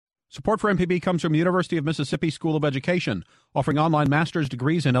Support for MPB comes from the University of Mississippi School of Education, offering online master's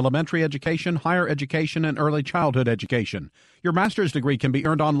degrees in elementary education, higher education, and early childhood education. Your master's degree can be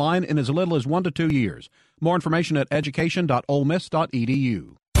earned online in as little as 1 to 2 years. More information at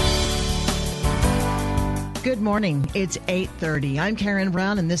education.olemiss.edu. Good morning. It's 8:30. I'm Karen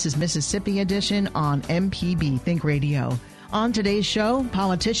Brown, and this is Mississippi Edition on MPB Think Radio. On today's show,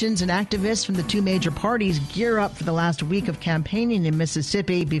 politicians and activists from the two major parties gear up for the last week of campaigning in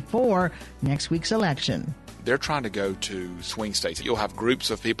Mississippi before next week's election. They're trying to go to swing states. You'll have groups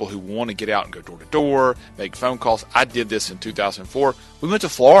of people who want to get out and go door to door, make phone calls. I did this in 2004. We went to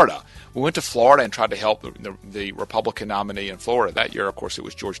Florida. We went to Florida and tried to help the Republican nominee in Florida. That year, of course, it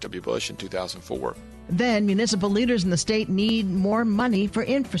was George W. Bush in 2004. Then, municipal leaders in the state need more money for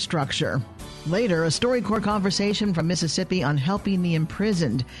infrastructure. Later, a StoryCorps conversation from Mississippi on helping the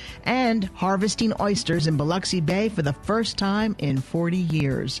imprisoned and harvesting oysters in Biloxi Bay for the first time in 40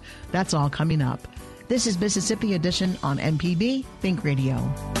 years. That's all coming up. This is Mississippi Edition on MPB Think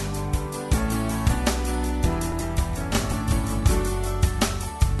Radio.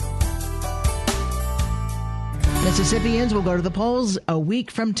 Mississippians will go to the polls a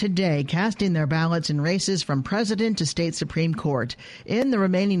week from today, casting their ballots in races from president to state Supreme Court. In the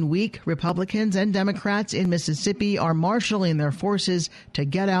remaining week, Republicans and Democrats in Mississippi are marshaling their forces to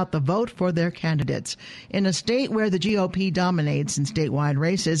get out the vote for their candidates. In a state where the GOP dominates in statewide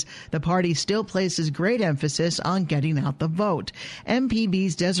races, the party still places great emphasis on getting out the vote.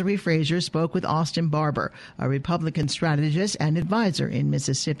 MPB's Desiree Frazier spoke with Austin Barber, a Republican strategist and advisor in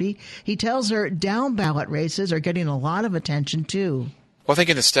Mississippi. He tells her down-ballot races are getting a lot of attention, too. Well, I think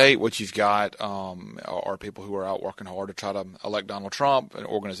in the state, what you've got are people who are out working hard to try to elect Donald Trump and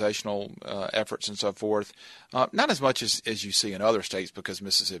organizational efforts and so forth. Not as much as you see in other states, because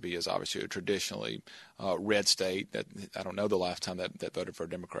Mississippi is obviously a traditionally red state. That I don't know the last time that voted for a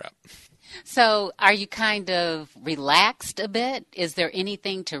Democrat. So are you kind of relaxed a bit? Is there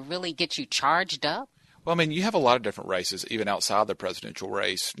anything to really get you charged up? Well, I mean, you have a lot of different races, even outside the presidential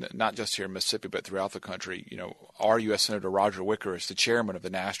race, not just here in Mississippi, but throughout the country. You know, our U.S. Senator Roger Wicker is the chairman of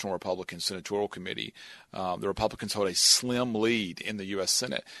the National Republican Senatorial Committee. The Republicans hold a slim lead in the U.S.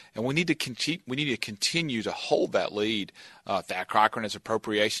 Senate, and we need to continue to hold that lead. Thad Cochran as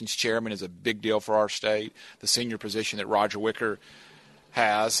appropriations chairman is a big deal for our state. The senior position that Roger Wicker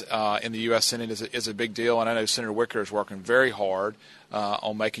has in the U.S. Senate is a big deal, and I know Senator Wicker is working very hard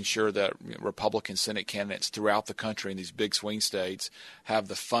on making sure that Republican Senate candidates throughout the country in these big swing states have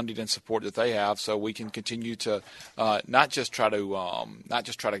the funding and support that they have, so we can continue to not just try to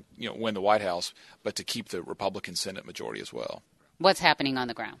win the White House, but to keep the Republican Senate majority as well. What's happening on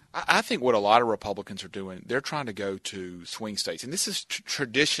the ground? I think what a lot of Republicans are doing, they're trying to go to swing states, and this is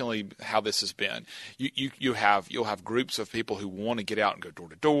traditionally how this has been. You'll have groups of people who want to get out and go door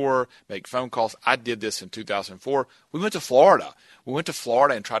to door, make phone calls. I did this in 2004. We went to Florida. We went to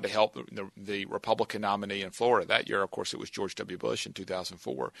Florida and tried to help the Republican nominee in Florida. That year, of course, it was George W. Bush in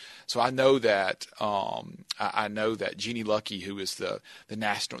 2004. So I know that Jeannie Luckey, who is the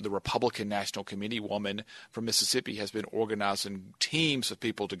Republican National Committee woman from Mississippi, has been organizing teams of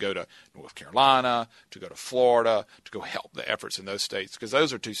people to go to North Carolina, to go to Florida, to go help the efforts in those states, because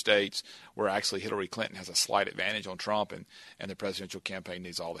those are two states where actually Hillary Clinton has a slight advantage on Trump, and the presidential campaign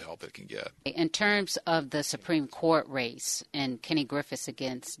needs all the help that it can get. In terms of the Supreme Court race and Kenny Griffiths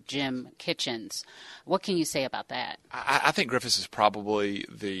against Jim Kitchens, what can you say about that? I think Griffiths is probably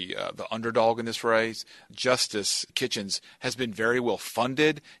the underdog in this race. Justice Kitchens has been very well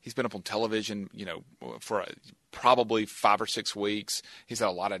funded. He's been up on television, for probably 5 or 6 weeks. He's had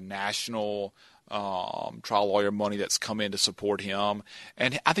a lot of national trial lawyer money that's come in to support him.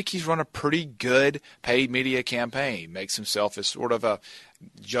 And I think he's run a pretty good paid media campaign, makes himself as sort of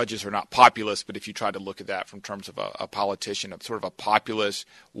judges are not populist, but if you try to look at that from terms of a politician, sort of a populist,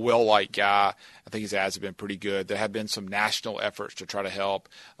 well-liked guy, I think his ads have been pretty good. There have been some national efforts to try to help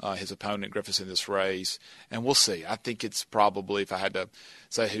his opponent, Griffiths, in this race. And we'll see. I think it's probably, if I had to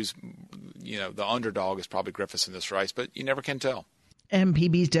say who's, the underdog is probably Griffiths in this race, but you never can tell.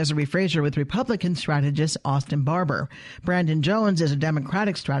 MPB's Desiree Frazier with Republican strategist Austin Barber. Brandon Jones is a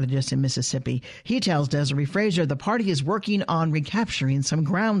Democratic strategist in Mississippi. He tells Desiree Frazier the party is working on recapturing some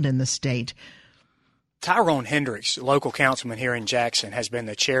ground in the state. Tyrone Hendricks, local councilman here in Jackson, has been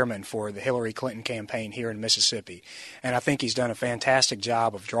the chairman for the Hillary Clinton campaign here in Mississippi. And I think he's done a fantastic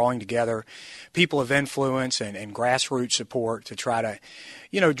job of drawing together people of influence and grassroots support to try to,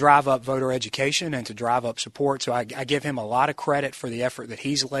 drive up voter education and to drive up support. So I give him a lot of credit for the effort that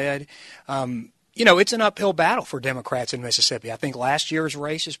he's led. It's an uphill battle for Democrats in Mississippi. I think last year's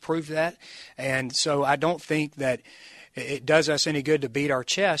races proved that. And so I don't think that it does us any good to beat our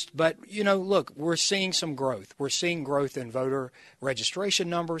chest. But, look, we're seeing some growth. We're seeing growth in voter registration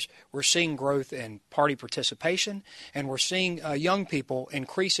numbers. We're seeing growth in party participation. And we're seeing young people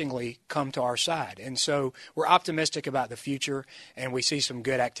increasingly come to our side. And so we're optimistic about the future, and we see some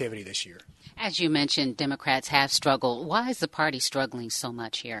good activity this year. As you mentioned, Democrats have struggled. Why is the party struggling so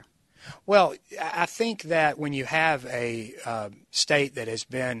much here? Well, I think that when you have a state that has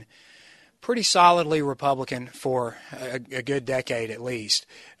been pretty solidly Republican for a good decade at least,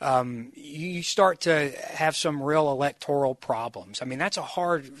 you start to have some real electoral problems. I mean, that's a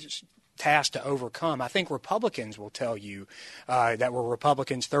hard task to overcome. I think Republicans will tell you that were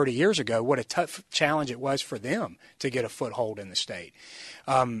Republicans 30 years ago what a tough challenge it was for them to get a foothold in the state.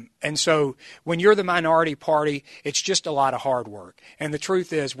 And so when you're the minority party, it's just a lot of hard work. And the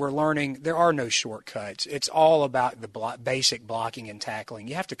truth is we're learning there are no shortcuts. It's all about the basic blocking and tackling.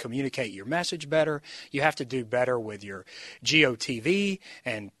 You have to communicate your message better. You have to do better with your GOTV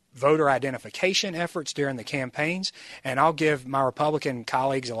and voter identification efforts during the campaigns, and I'll give my Republican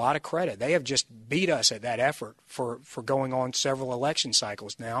colleagues a lot of credit. They have just beat us at that effort for going on several election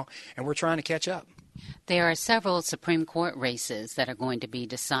cycles now, and we're trying to catch up. There are several Supreme Court races that are going to be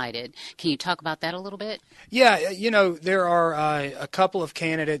decided. Can you talk about that a little bit? Yeah, there are a couple of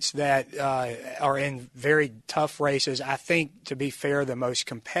candidates that are in very tough races. I think, to be fair, the most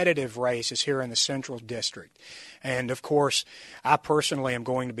competitive race is here in the Central District. And, of course, I personally am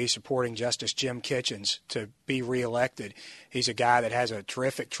going to be supporting Justice Jim Kitchens to be reelected. He's a guy that has a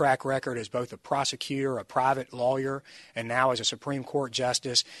terrific track record as both a prosecutor, a private lawyer, and now as a Supreme Court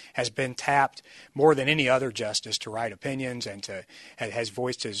justice, has been tapped more than any other justice to write opinions and has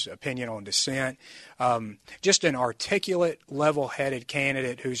voiced his opinion on dissent. Just an articulate, level-headed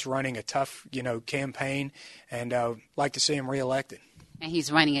candidate who's running a tough, campaign, and like to see him reelected. And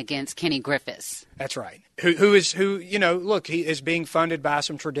he's running against Kenny Griffis. That's right. Who he is being funded by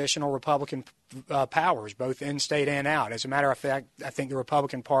some traditional Republican powers, both in state and out. As a matter of fact, I think the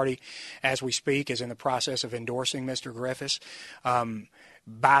Republican Party, as we speak, is in the process of endorsing Mr. Griffis.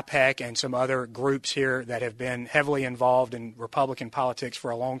 BIPEC and some other groups here that have been heavily involved in Republican politics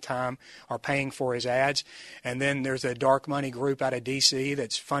for a long time are paying for his ads. And then there's a dark money group out of D.C.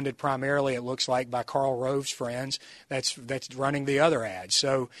 that's funded primarily, it looks like, by Karl Rove's friends that's running the other ads.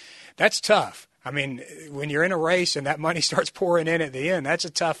 So that's tough. I mean, when you're in a race and that money starts pouring in at the end, that's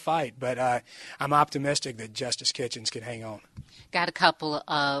a tough fight. But I'm optimistic that Justice Kitchens can hang on. Got a couple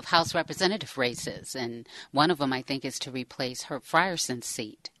of House representative races, and one of them, I think, is to replace Herb Frierson's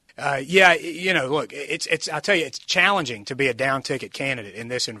seat. Look, I'll tell you, it's challenging to be a down-ticket candidate in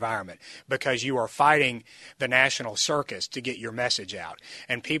this environment because you are fighting the national circus to get your message out.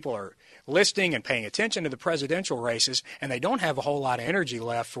 And people are listening and paying attention to the presidential races, and they don't have a whole lot of energy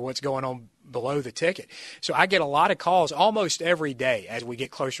left for what's going on below the ticket. So I get a lot of calls almost every day as we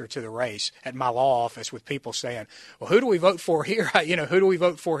get closer to the race at my law office with people saying, well, who do we vote for here? Who do we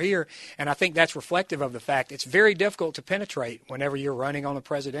vote for here? And I think that's reflective of the fact it's very difficult to penetrate whenever you're running on the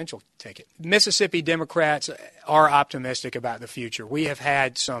presidential ticket. Mississippi Democrats are optimistic about the future. We have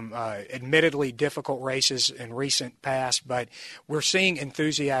had some admittedly difficult races in recent past, but we're seeing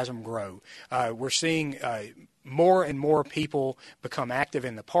enthusiasm grow. We're seeing more and more people become active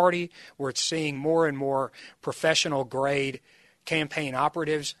in the party. We're seeing more and more professional grade campaign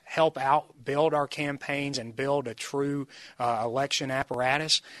operatives help out build our campaigns and build a true election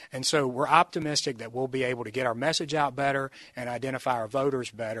apparatus. And so we're optimistic that we'll be able to get our message out better and identify our voters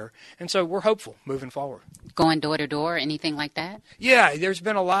better. And so we're hopeful moving forward. Going door to door, anything like that? Yeah, there's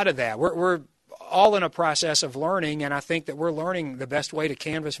been a lot of that. We're all in a process of learning, and I think that we're learning the best way to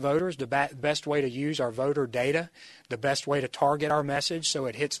canvass voters, the best way to use our voter data, the best way to target our message so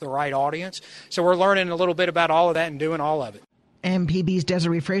it hits the right audience. So we're learning a little bit about all of that and doing all of it. MPB's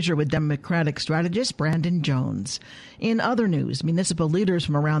Desiree Frazier with Democratic strategist Brandon Jones. In other news, municipal leaders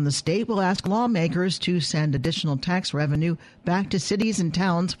from around the state will ask lawmakers to send additional tax revenue back to cities and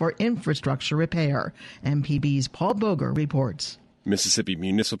towns for infrastructure repair. MPB's Paul Boger reports. Mississippi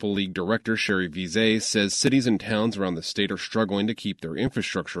Municipal League Director Sherry Vizet says cities and towns around the state are struggling to keep their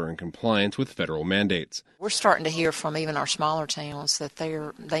infrastructure in compliance with federal mandates. We're starting to hear from even our smaller towns that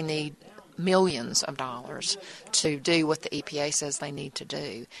they need millions of dollars to do what the EPA says they need to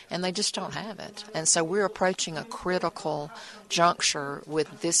do, and they just don't have it. And so we're approaching a critical juncture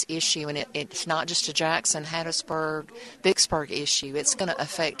with this issue, and it's not just a Jackson, Hattiesburg, Vicksburg issue. It's going to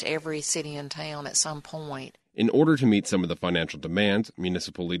affect every city and town at some point. In order to meet some of the financial demands,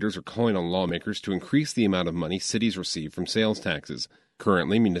 municipal leaders are calling on lawmakers to increase the amount of money cities receive from sales taxes.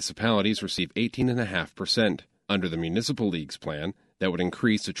 Currently, municipalities receive 18.5%. Under the Municipal League's plan, that would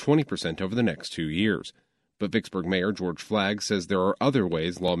increase to 20% over the next 2 years. But Vicksburg Mayor George Flagg says there are other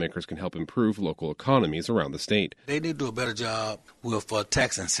ways lawmakers can help improve local economies around the state. They need to do a better job with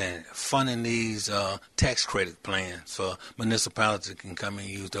tax incentive, funding these tax credit plans for municipalities can come and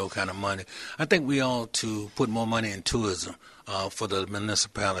use those kind of money. I think we ought to put more money in tourism for the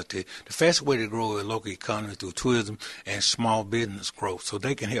municipality. The fastest way to grow a local economy is through tourism and small business growth, so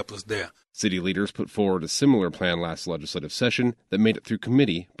they can help us there. City leaders put forward a similar plan last legislative session that made it through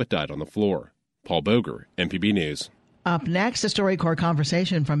committee but died on the floor. Paul Boger, MPB News. Up next, a StoryCorps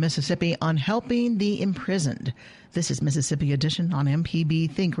conversation from Mississippi on helping the imprisoned. This is Mississippi Edition on MPB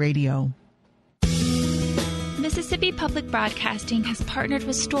Think Radio. Mississippi Public Broadcasting has partnered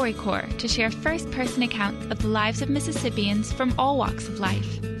with StoryCorps to share first-person accounts of the lives of Mississippians from all walks of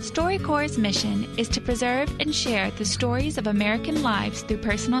life. StoryCorps' mission is to preserve and share the stories of American lives through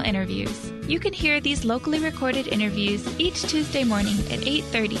personal interviews. You can hear these locally recorded interviews each Tuesday morning at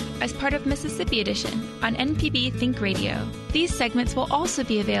 8:30 as part of Mississippi Edition on MPB Think Radio. These segments will also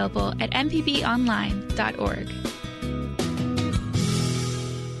be available at mpbonline.org.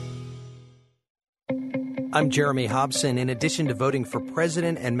 I'm Jeremy Hobson. In addition to voting for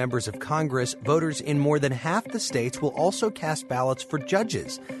president and members of Congress, voters in more than half the states will also cast ballots for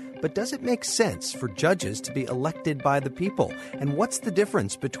judges. But does it make sense for judges to be elected by the people? And what's the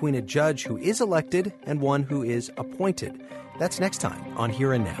difference between a judge who is elected and one who is appointed? That's next time on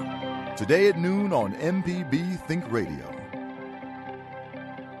Here and Now. Today at noon on MPB Think Radio.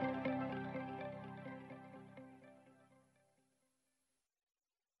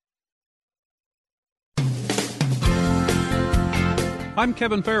 I'm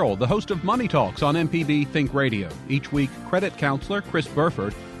Kevin Farrell, the host of Money Talks on MPB Think Radio. Each week, credit counselor Chris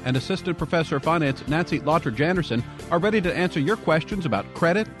Burford and assistant professor of finance Nancy Lottridge-Anderson are ready to answer your questions about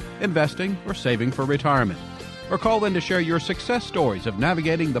credit, investing, or saving for retirement. Or call in to share your success stories of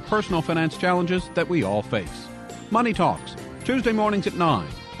navigating the personal finance challenges that we all face. Money Talks, Tuesday mornings at 9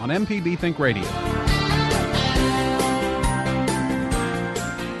 on MPB Think Radio.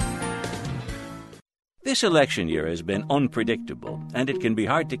 This election year has been unpredictable, and it can be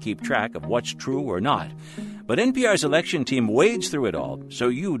hard to keep track of what's true or not. But NPR's election team wades through it all, so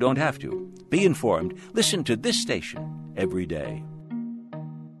you don't have to. Be informed. Listen to this station every day.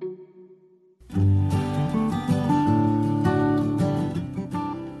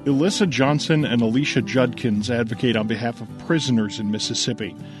 Elissa Johnson and Alicia Judkins advocate on behalf of prisoners in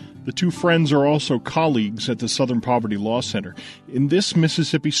Mississippi. The two friends are also colleagues at the Southern Poverty Law Center. In this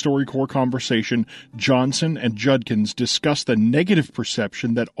Mississippi StoryCorps conversation, Johnson and Judkins discuss the negative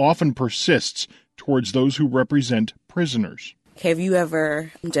perception that often persists towards those who represent prisoners. Have you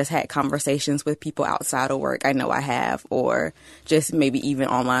ever just had conversations with people outside of work? I know I have, or just maybe even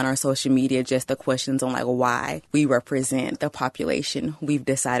online or social media, just the questions on like why we represent the population we've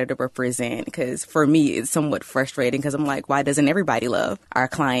decided to represent. Because for me, it's somewhat frustrating because I'm like, why doesn't everybody love our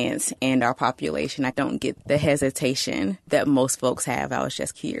clients and our population? I don't get the hesitation that most folks have. I was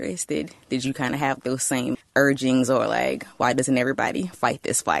just curious. Did you kind of have those same urgings, or like, why doesn't everybody fight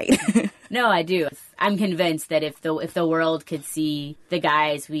this fight? No, I do. I'm convinced that if the world could see the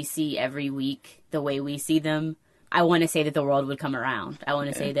guys we see every week the way we see them, I want to say that the world would come around. I want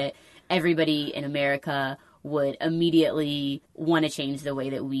to say that everybody in America would immediately want to change the way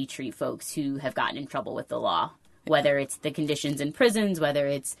that we treat folks who have gotten in trouble with the law. Whether it's the conditions in prisons, whether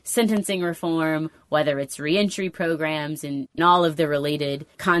it's sentencing reform, whether it's reentry programs, and all of the related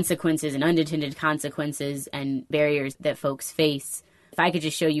consequences and unintended consequences and barriers that folks face. If I could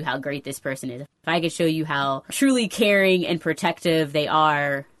just show you how great this person is, if I could show you how truly caring and protective they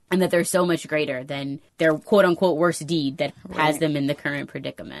are, and that they're so much greater than their quote-unquote worst deed that has them in the current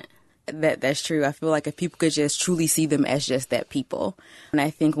predicament. That's true. I feel like if people could just truly see them as just that people. And I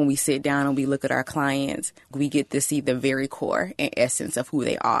think when we sit down and we look at our clients, we get to see the very core and essence of who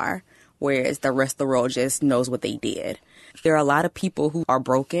they are, whereas the rest of the world just knows what they did. There are a lot of people who are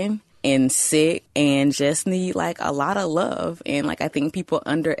broken and sick and just need like a lot of love. And like I think people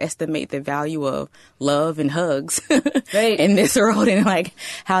underestimate the value of love and hugs in this world, and like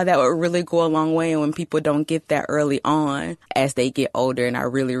how that would really go a long way. And when people don't get that early on as they get older, and I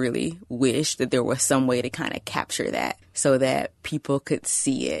really, really wish that there was some way to kind of capture that so that people could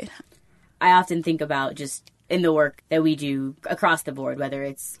see it. I often think about just in the work that we do across the board, whether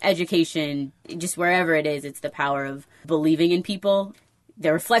it's education, just wherever it is, it's the power of believing in people.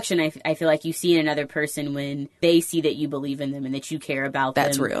 The reflection I feel like you see in another person when they see that you believe in them and that you care about them.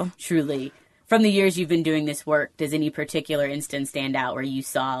 That's real. Truly. From the years you've been doing this work, does any particular instance stand out where you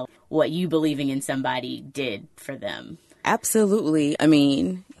saw what you believing in somebody did for them? Absolutely. I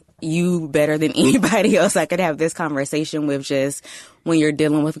mean, you better than anybody else I could have this conversation with, just when you're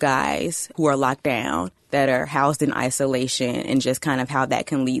dealing with guys who are locked down. that are housed in isolation and just kind of how that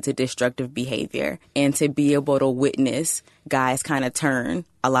can lead to destructive behavior. And to be able to witness guys kind of turn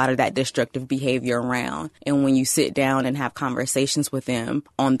a lot of that destructive behavior around. And when you sit down and have conversations with them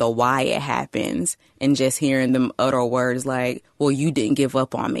on the why it happens and just hearing them utter words like, well, you didn't give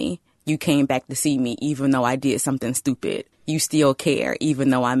up on me. You came back to see me even though I did something stupid. You still care even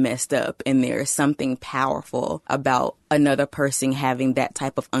though I messed up. And there's something powerful about another person having that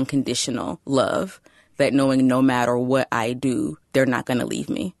type of unconditional love, that knowing no matter what I do, they're not going to leave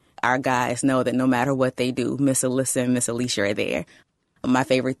me. Our guys know that no matter what they do, Miss Alyssa and Miss Alicia are there. My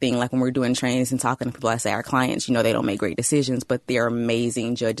favorite thing, like when we're doing trainings and talking to people, I say our clients, you know, they don't make great decisions, but they're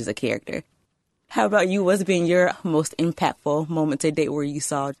amazing judges of character. How about you? What's been your most impactful moment to date where you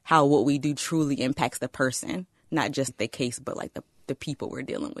saw how what we do truly impacts the person, not just the case, but like the people we're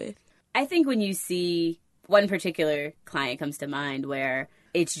dealing with? I think when you see one particular client comes to mind where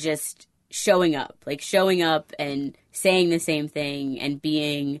it's just showing up and saying the same thing and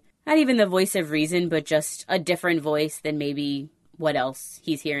being not even the voice of reason, but just a different voice than maybe what else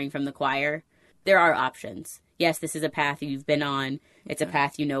he's hearing from the choir. There are options. Yes, this is a path you've been on. It's a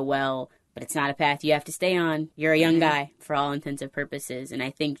path you know well, but it's not a path you have to stay on. You're a young guy for all intents and purposes. And I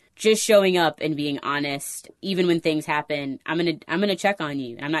think just showing up and being honest, even when things happen, I'm gonna check on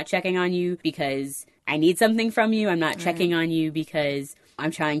you. And I'm not checking on you because I need something from you. I'm not checking on you because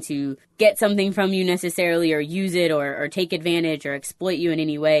I'm trying to get something from you necessarily, or use it, or take advantage or exploit you in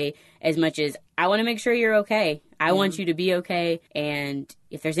any way, as much as I want to make sure you're okay. I want you to be okay. And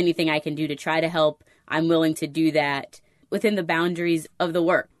if there's anything I can do to try to help, I'm willing to do that within the boundaries of the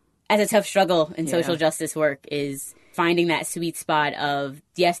work. As a tough struggle in social justice work is finding that sweet spot of,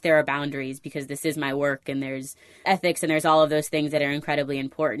 yes, there are boundaries because this is my work and there's ethics and there's all of those things that are incredibly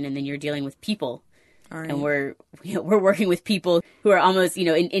important. And then you're dealing with people. Right. And we're working with people who are almost,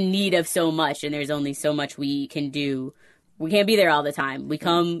 in need of so much, and there's only so much we can do. We can't be there all the time. We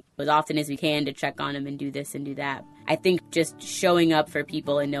come as often as we can to check on them and do this and do that. I think just showing up for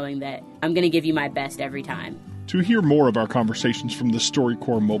people and knowing that I'm going to give you my best every time. To hear more of our conversations from the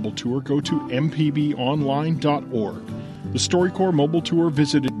StoryCorps Mobile Tour, go to mpbonline.org. The StoryCorps Mobile Tour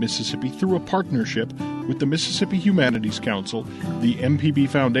visited Mississippi through a partnership with the Mississippi Humanities Council, the MPB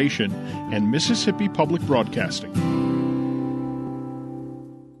Foundation, and Mississippi Public Broadcasting.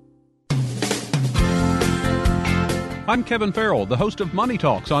 I'm Kevin Farrell, the host of Money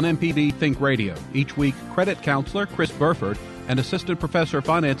Talks on MPB Think Radio. Each week, credit counselor Chris Burford and Assistant Professor of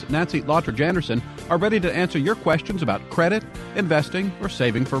Finance Nancy Lottridge-Anderson are ready to answer your questions about credit, investing, or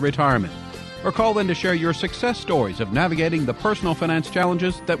saving for retirement. Or call in to share your success stories of navigating the personal finance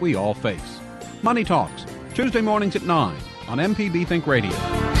challenges that we all face. Money Talks, Tuesday mornings at 9 on MPB Think Radio.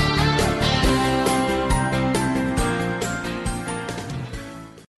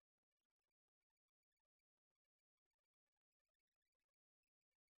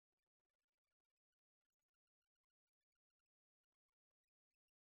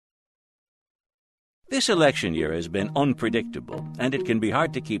 This election year has been unpredictable, and it can be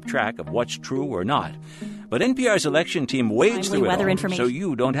hard to keep track of what's true or not. But NPR's election team wades through it all, so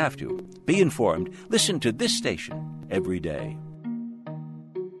you don't have to. Be informed. Listen to this station every day.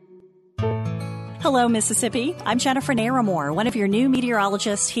 Hello, Mississippi. I'm Jennifer Naramore, one of your new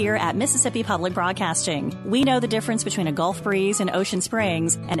meteorologists here at Mississippi Public Broadcasting. We know the difference between a Gulf breeze in Ocean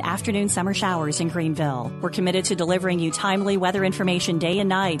Springs and afternoon summer showers in Greenville. We're committed to delivering you timely weather information day and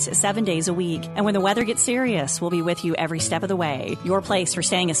night, 7 days a week. And when the weather gets serious, we'll be with you every step of the way. Your place for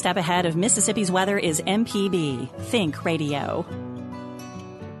staying a step ahead of Mississippi's weather is MPB Think Radio.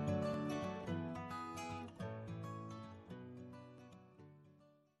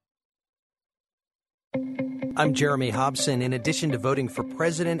 I'm Jeremy Hobson. In addition to voting for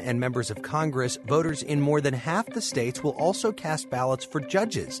president and members of Congress, voters in more than half the states will also cast ballots for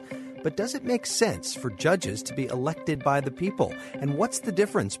judges. But does it make sense for judges to be elected by the people? And what's the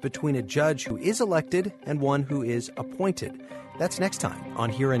difference between a judge who is elected and one who is appointed? That's next time on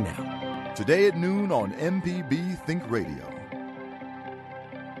Here and Now. Today at noon on MPB Think Radio.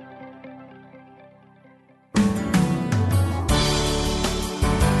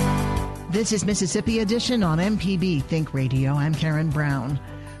 This is Mississippi Edition on MPB Think Radio. I'm Karen Brown.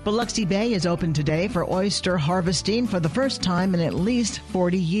 Biloxi Bay is open today for oyster harvesting for the first time in at least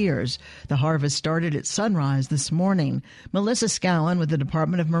 40 years. The harvest started at sunrise this morning. Melissa Scowen with the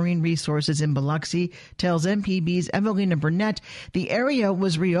Department of Marine Resources in Biloxi tells MPB's Evelina Burnett the area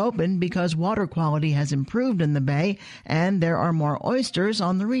was reopened because water quality has improved in the bay and there are more oysters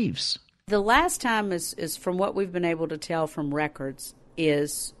on the reefs. The last time is from what we've been able to tell from records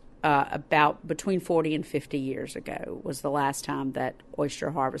is about between 40 and 50 years ago was the last time that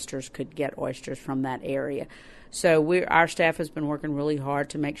oyster harvesters could get oysters from that area. So our staff has been working really hard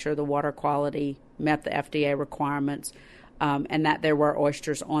to make sure the water quality met the FDA requirements, and that there were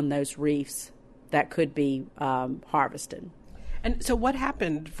oysters on those reefs that could be harvested. And so what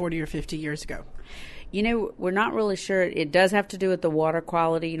happened 40 or 50 years ago? You know, we're not really sure. It does have to do with the water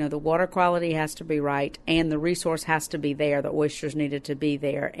quality. You know, the water quality has to be right, and the resource has to be there. The oysters needed to be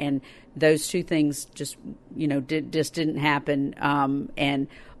there, and those two things just, you know, didn't happen. And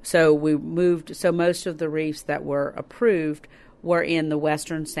so we moved. So most of the reefs that were approved were in the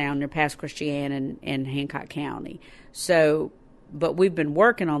Western Sound near Pass Christian and Hancock County. So, but we've been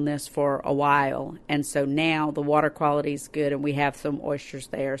working on this for a while, and so now the water quality is good, and we have some oysters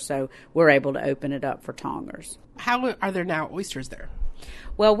there, so we're able to open it up for tongers. How are there now oysters there?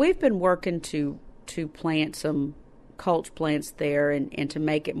 Well, we've been working to plant some culch plants there and to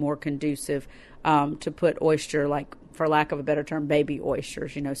make it more conducive to put oyster, like, for lack of a better term, baby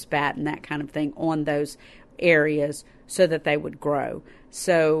oysters, you know, spat and that kind of thing on those areas so that they would grow.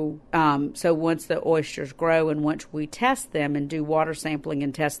 So once the oysters grow and once we test them and do water sampling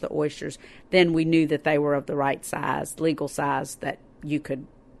and test the oysters, then we knew that they were of the right size, legal size, that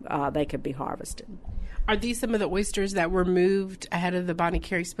they could be harvested. Are these some of the oysters that were moved ahead of the Bonnie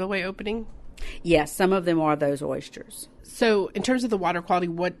Carey Spillway opening? Yes, some of them are those oysters. So in terms of the water quality,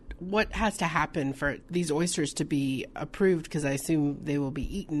 what has to happen for these oysters to be approved? Because I assume they will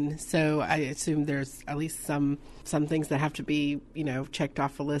be eaten. So I assume there's at least some things that have to be, you know, checked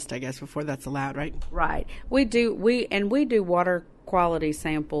off a list, I guess, before that's allowed, right? Right. We do water quality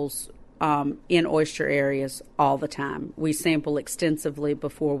samples in oyster areas all the time. We sample extensively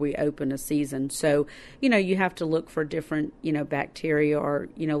before we open a season. So, you know, you have to look for different, you know, bacteria, or,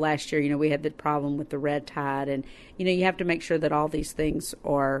 you know, last year, you know, we had the problem with the red tide, and, you know, you have to make sure that all these things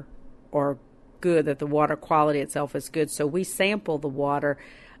are good, that the water quality itself is good. So we sample the water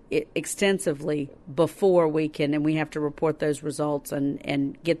extensively before we can, and we have to report those results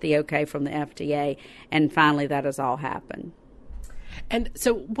and get the okay from the FDA, and finally that has all happened. And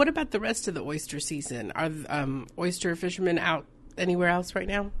so what about the rest of the oyster season? Are oyster fishermen out anywhere else right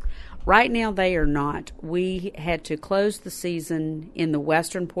now? Right now they are not. We had to close the season in the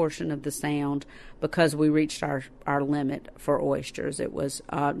western portion of the Sound because we reached our limit for oysters. It was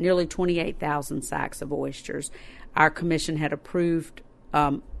nearly 28,000 sacks of oysters. Our commission had approved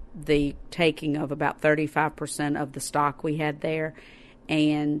the taking of about 35% of the stock we had there,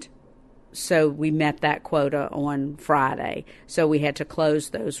 and so we met that quota on Friday. So we had to close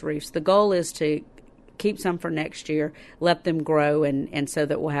those reefs. The goal is to keep some for next year, let them grow, and so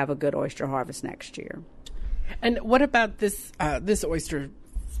that we'll have a good oyster harvest next year. And what about this oyster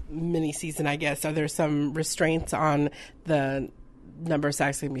mini season, I guess? Are there some restraints on the number of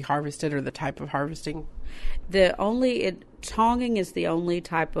sacks that can be harvested or the type of harvesting? Tonging is the only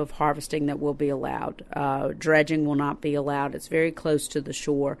type of harvesting that will be allowed. Dredging will not be allowed. It's very close to the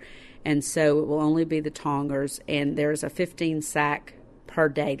shore, and so it will only be the tongers, and there's a 15 sack per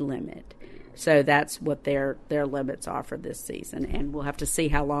day limit. So that's what their limits are for this season, and we'll have to see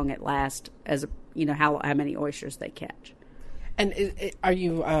how long it lasts, as how many oysters they catch. And are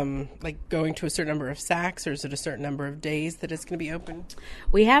you going to a certain number of sacks, or is it a certain number of days that it's going to be open?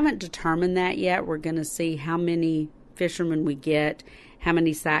 We haven't determined that yet. We're going to see how many fishermen we get, how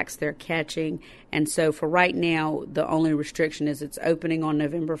many sacks they're catching, and so for right now, the only restriction is it's opening on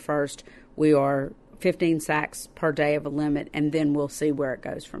November 1st. We are 15 sacks per day of a limit, and then we'll see where it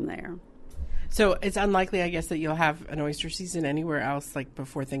goes from there. So it's unlikely, I guess, that you'll have an oyster season anywhere else, like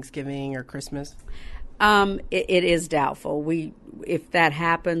before Thanksgiving or Christmas? It is doubtful. If that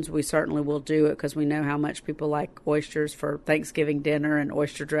happens, we certainly will do it because we know how much people like oysters for Thanksgiving dinner and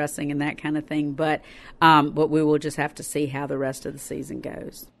oyster dressing and that kind of thing. But we will just have to see how the rest of the season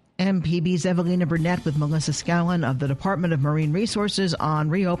goes. MPB's Evelina Burnett with Melissa Scallon of the Department of Marine Resources on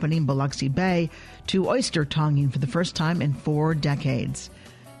reopening Biloxi Bay to oyster tonging for the first time in 4 decades.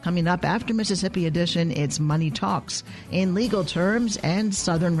 Coming up after Mississippi Edition, it's Money Talks in legal terms and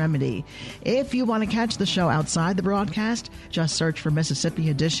Southern Remedy. If you want to catch the show outside the broadcast, just search for Mississippi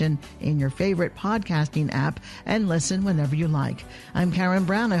Edition in your favorite podcasting app and listen whenever you like. I'm Karen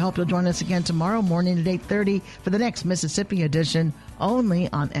Brown. I hope you'll join us again tomorrow morning at 8:30 for the next Mississippi Edition, only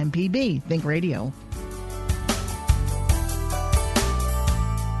on MPB Think Radio.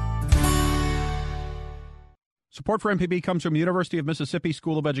 Support for MPB comes from the University of Mississippi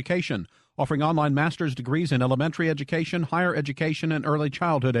School of Education, offering online master's degrees in elementary education, higher education, and early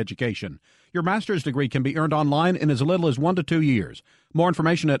childhood education. Your master's degree can be earned online in as little as 1 to 2 years. More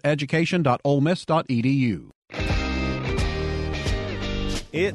information at education.olemiss.edu.